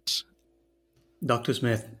afford it. Dr.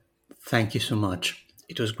 Smith, thank you so much.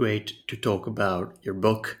 It was great to talk about your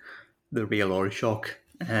book, The Real Oil Shock,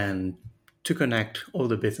 and to connect all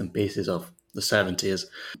the bits and pieces of the 70s.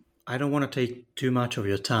 I don't want to take too much of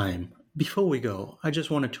your time. Before we go, I just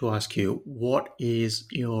wanted to ask you, what is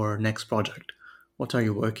your next project? What are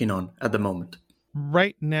you working on at the moment?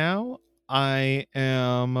 Right now, I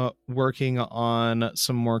am working on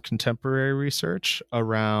some more contemporary research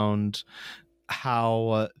around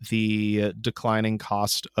how the declining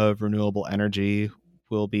cost of renewable energy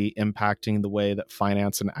will be impacting the way that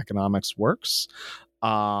finance and economics works.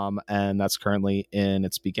 And that's currently in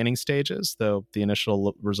its beginning stages, though the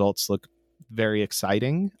initial results look very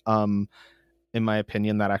exciting. In my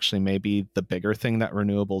opinion, that actually may be the bigger thing that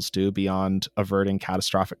renewables do beyond averting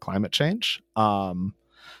catastrophic climate change.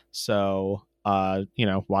 So,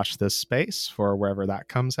 watch this space for wherever that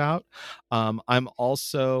comes out. I'm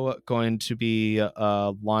also going to be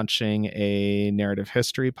launching a narrative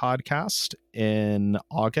history podcast in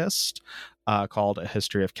August called A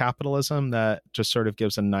History of Capitalism that just sort of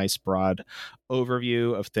gives a nice broad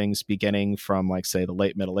overview of things beginning from, like, say, the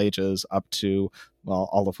late Middle Ages up to, well,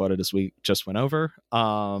 all of what it is we just went over.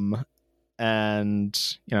 And,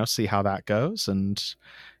 see how that goes. And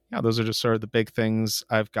yeah, those are just sort of the big things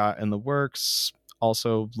I've got in the works.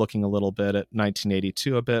 Also looking a little bit at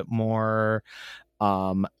 1982 a bit more.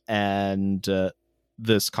 And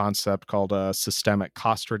this concept called a systemic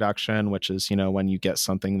cost reduction, which is, when you get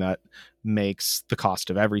something that makes the cost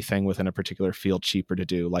of everything within a particular field cheaper to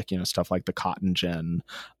do, like, stuff like the cotton gin,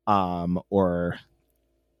 or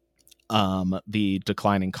the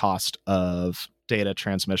declining cost of data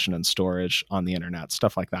transmission and storage on the internet,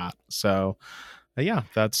 stuff like that. So yeah,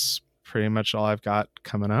 that's pretty much all I've got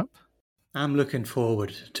coming up. I'm looking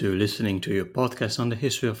forward to listening to your podcast on the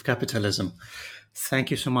history of capitalism.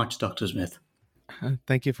 Thank you so much, Dr. Smith.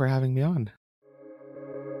 Thank you for having me on.